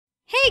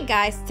Hey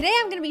guys, today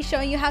I'm going to be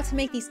showing you how to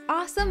make these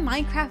awesome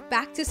Minecraft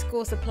back to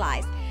school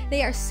supplies.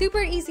 They are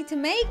super easy to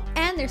make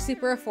and they're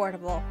super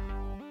affordable.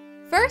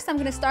 First, I'm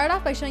going to start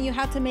off by showing you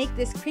how to make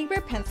this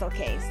creeper pencil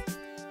case.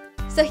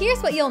 So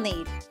here's what you'll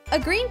need: a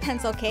green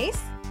pencil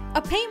case,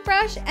 a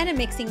paintbrush and a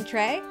mixing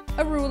tray,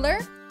 a ruler,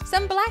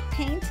 some black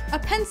paint, a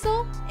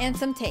pencil, and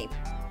some tape.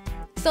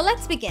 So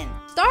let's begin.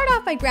 Start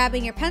off by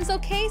grabbing your pencil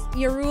case,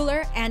 your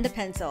ruler, and a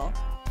pencil.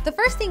 The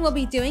first thing we'll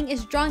be doing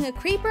is drawing a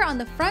creeper on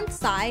the front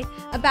side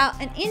about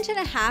 1.5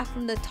 inches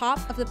from the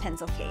top of the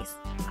pencil case.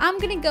 I'm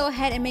going to go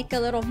ahead and make a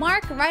little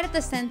mark right at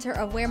the center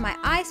of where my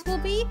eyes will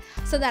be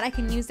so that I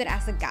can use it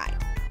as a guide.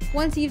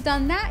 Once you've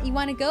done that, you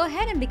want to go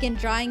ahead and begin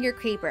drawing your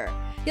creeper.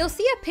 You'll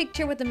see a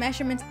picture with the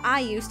measurements I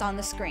used on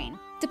the screen.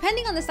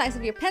 Depending on the size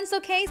of your pencil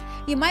case,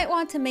 you might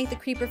want to make the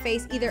creeper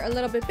face either a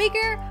little bit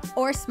bigger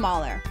or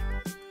smaller.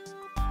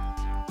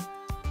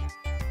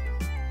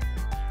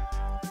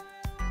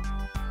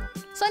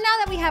 So now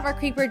that we have our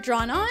creeper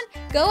drawn on,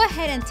 go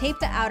ahead and tape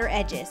the outer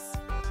edges.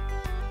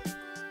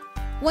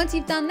 Once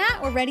you've done that,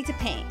 we're ready to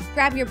paint.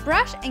 Grab your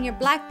brush and your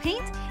black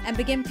paint and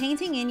begin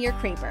painting in your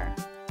creeper.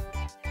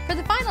 For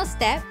the final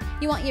step,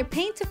 you want your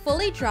paint to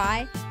fully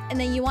dry, and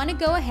then you want to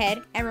go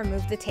ahead and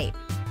remove the tape.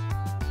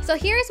 So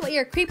here's what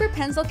your creeper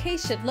pencil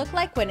case should look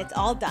like when it's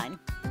all done.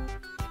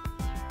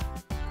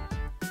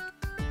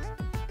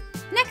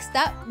 Next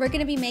up, we're going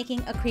to be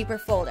making a creeper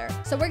folder.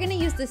 So we're going to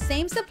use the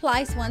same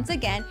supplies once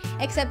again,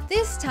 except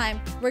this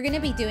time we're going to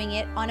be doing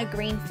it on a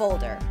green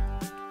folder.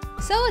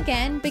 So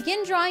again,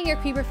 begin drawing your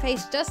creeper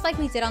face just like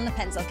we did on the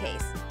pencil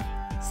case.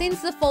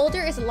 Since the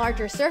folder is a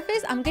larger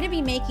surface, I'm going to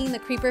be making the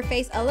creeper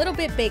face a little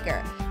bit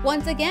bigger.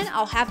 Once again,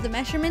 I'll have the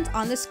measurements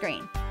on the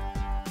screen.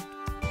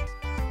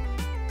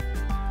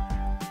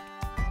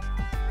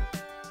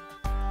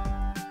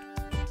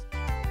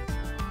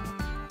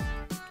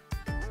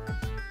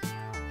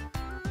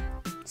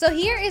 So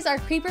here is our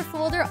creeper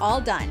folder all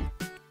done.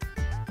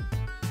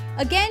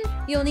 Again,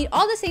 you'll need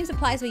all the same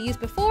supplies we used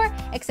before,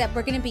 except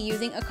we're going to be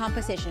using a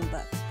composition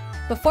book.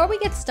 Before we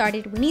get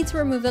started, we need to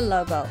remove the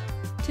logo.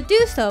 To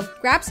do so,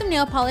 grab some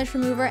nail polish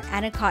remover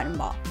and a cotton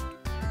ball.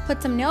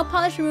 Put some nail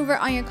polish remover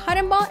on your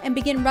cotton ball and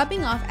begin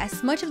rubbing off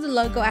as much of the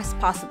logo as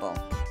possible.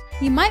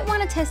 You might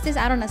want to test this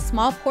out on a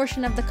small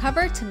portion of the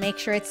cover to make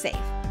sure it's safe.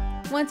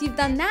 Once you've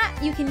done that,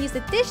 you can use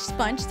a dish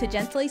sponge to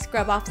gently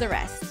scrub off the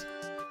rest.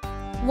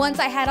 Once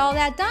I had all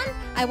that done,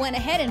 I went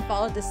ahead and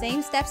followed the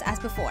same steps as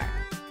before.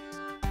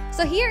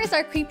 So here is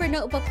our creeper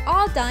notebook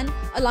all done,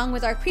 along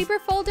with our creeper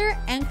folder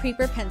and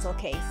creeper pencil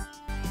case.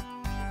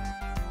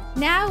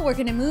 Now we're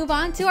going to move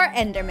on to our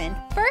enderman.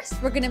 First,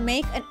 we're going to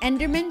make an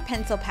enderman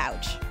pencil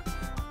pouch.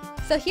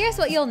 So here's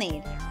what you'll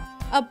need: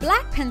 a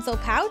black pencil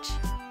pouch,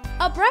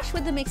 a brush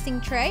with a mixing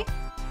tray,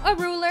 a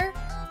ruler,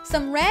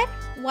 some red,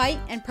 white,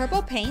 and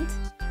purple paint,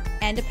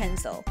 and a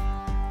pencil.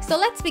 So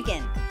let's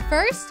begin.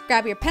 First,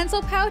 grab your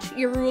pencil pouch,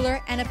 your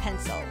ruler, and a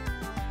pencil.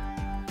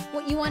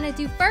 What you want to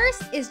do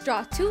first is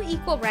draw 2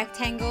 equal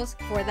rectangles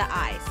for the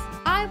eyes.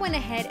 I went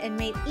ahead and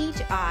made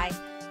each eye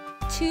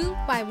 2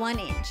 by 1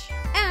 inch.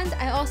 And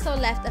I also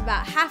left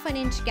about 1/2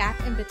 inch gap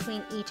in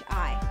between each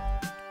eye.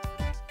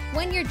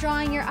 When you're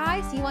drawing your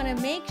eyes, you want to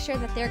make sure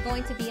that they're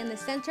going to be in the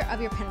center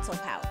of your pencil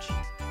pouch.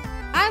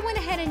 I went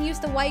ahead and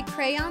used the white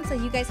crayon so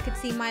you guys could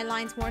see my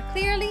lines more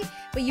clearly,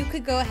 but you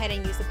could go ahead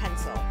and use a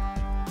pencil.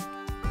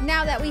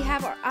 Now that we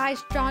have our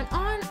eyes drawn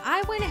on,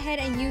 I went ahead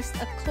and used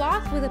a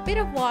cloth with a bit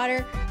of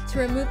water to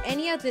remove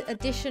any of the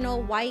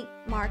additional white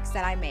marks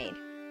that I made.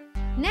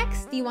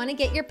 Next, you want to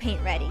get your paint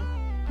ready.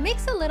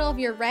 Mix a little of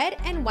your red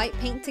and white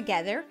paint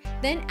together,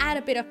 then add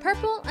a bit of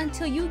purple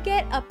until you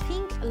get a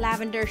pink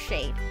lavender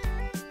shade.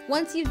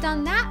 Once you've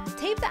done that,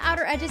 tape the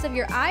outer edges of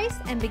your eyes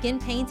and begin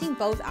painting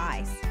both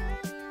eyes.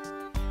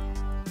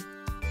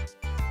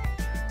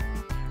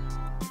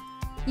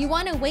 You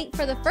want to wait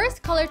for the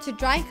first color to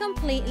dry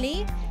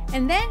completely,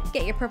 and then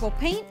get your purple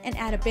paint and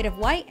add a bit of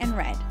white and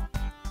red.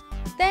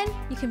 Then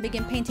you can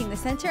begin painting the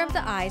center of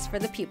the eyes for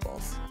the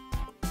pupils.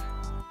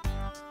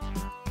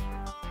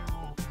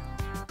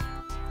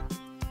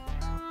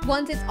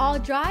 Once it's all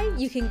dry,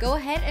 you can go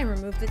ahead and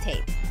remove the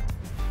tape.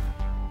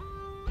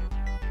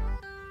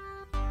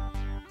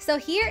 So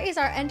here is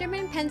our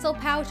enderman pencil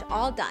pouch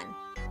all done.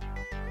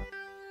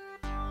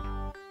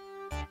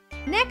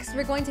 Next,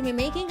 we're going to be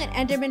making an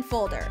enderman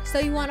folder. So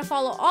you want to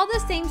follow all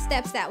the same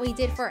steps that we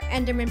did for our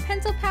enderman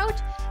pencil pouch,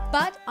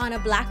 but on a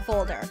black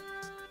folder.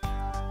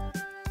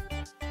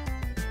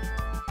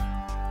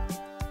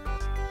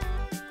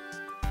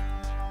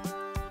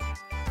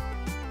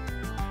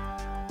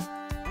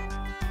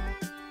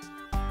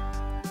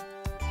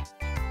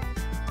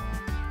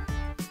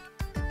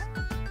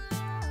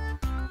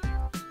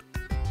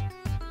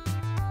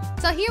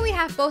 So here we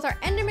have both our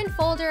enderman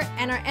folder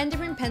and our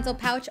enderman pencil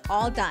pouch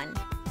all done.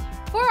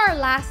 For our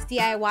last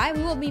DIY,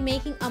 we will be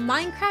making a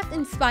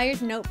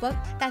Minecraft-inspired notebook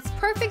that's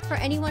perfect for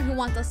anyone who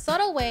wants a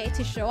subtle way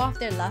to show off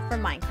their love for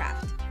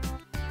Minecraft.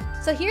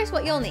 So here's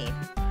what you'll need: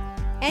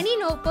 any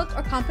notebook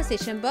or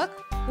composition book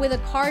with a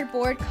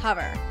cardboard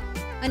cover,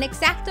 an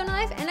X-Acto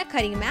knife and a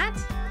cutting mat,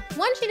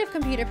 1 sheet of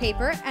computer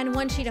paper and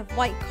 1 sheet of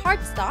white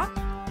cardstock,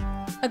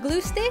 a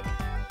glue stick,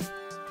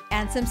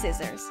 and some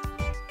scissors.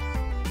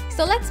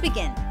 So let's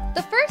begin.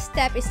 The first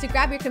step is to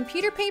grab your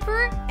computer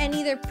paper and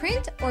either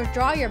print or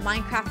draw your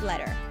Minecraft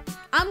letter.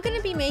 I'm going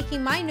to be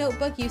making my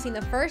notebook using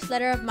the first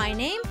letter of my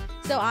name,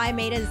 so I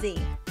made a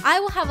Z. I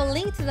will have a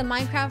link to the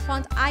Minecraft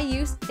font I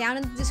used down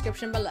in the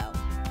description below.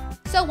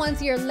 So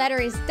once your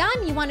letter is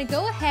done, you want to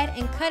go ahead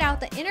and cut out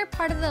the inner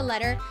part of the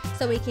letter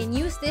so we can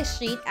use this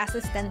sheet as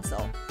a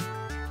stencil.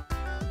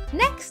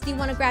 Next, you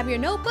want to grab your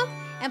notebook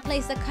and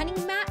place the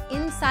cutting mat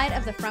inside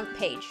of the front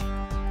page.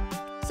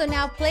 So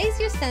now place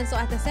your stencil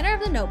at the center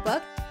of the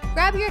notebook,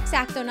 grab your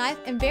X-Acto knife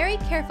and very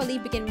carefully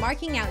begin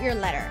marking out your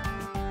letter.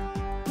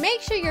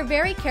 Make sure you're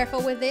very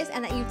careful with this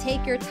and that you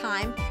take your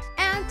time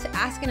and to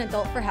ask an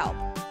adult for help.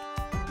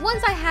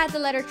 Once I had the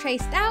letter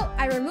traced out,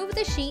 I removed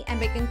the sheet and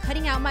began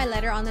cutting out my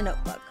letter on the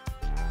notebook.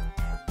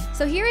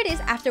 So here it is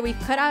after we've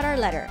cut out our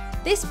letter.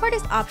 This part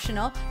is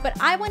optional, but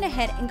I went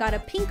ahead and got a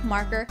pink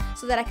marker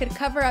so that I could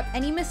cover up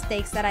any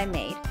mistakes that I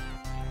made.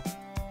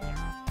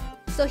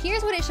 So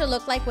here's what it should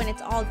look like when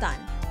it's all done.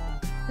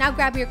 Now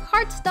grab your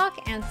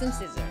cardstock and some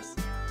scissors.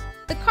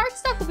 The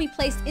cardstock will be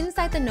placed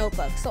inside the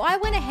notebook, so I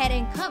went ahead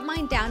and cut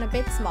mine down a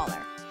bit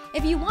smaller.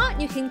 If you want,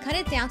 you can cut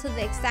it down to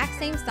the exact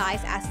same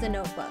size as the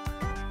notebook.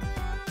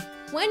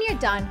 When you're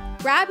done,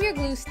 grab your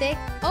glue stick,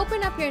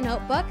 open up your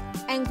notebook,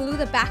 and glue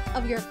the back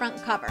of your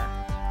front cover.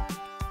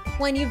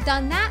 When you've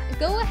done that,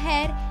 go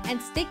ahead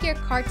and stick your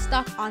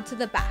cardstock onto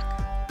the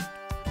back.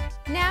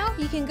 Now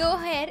you can go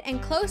ahead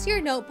and close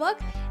your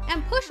notebook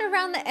and push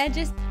around the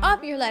edges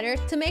of your letter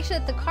to make sure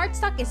that the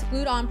cardstock is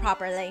glued on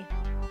properly.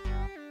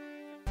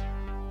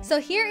 So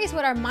here is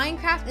what our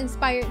Minecraft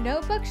inspired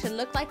notebook should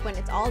look like when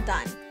it's all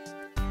done.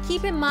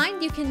 Keep in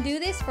mind you can do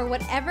this for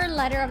whatever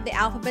letter of the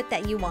alphabet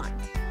that you want.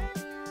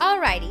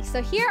 Alrighty,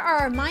 so here are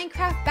our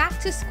Minecraft back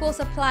to school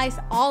supplies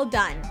all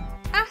done.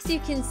 As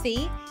you can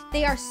see,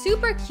 they are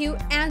super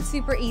cute and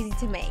super easy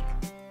to make.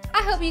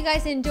 I hope you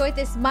guys enjoyed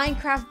this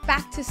Minecraft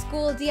back to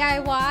school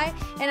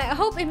DIY, and I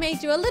hope it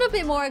made you a little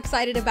bit more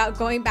excited about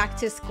going back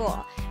to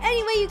school.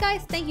 Anyway, you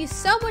guys, thank you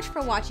so much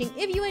for watching.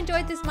 If you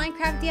enjoyed this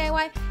Minecraft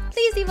DIY,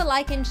 please leave a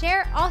like and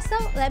share. Also,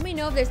 let me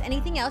know if there's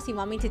anything else you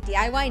want me to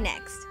DIY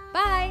next.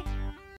 Bye!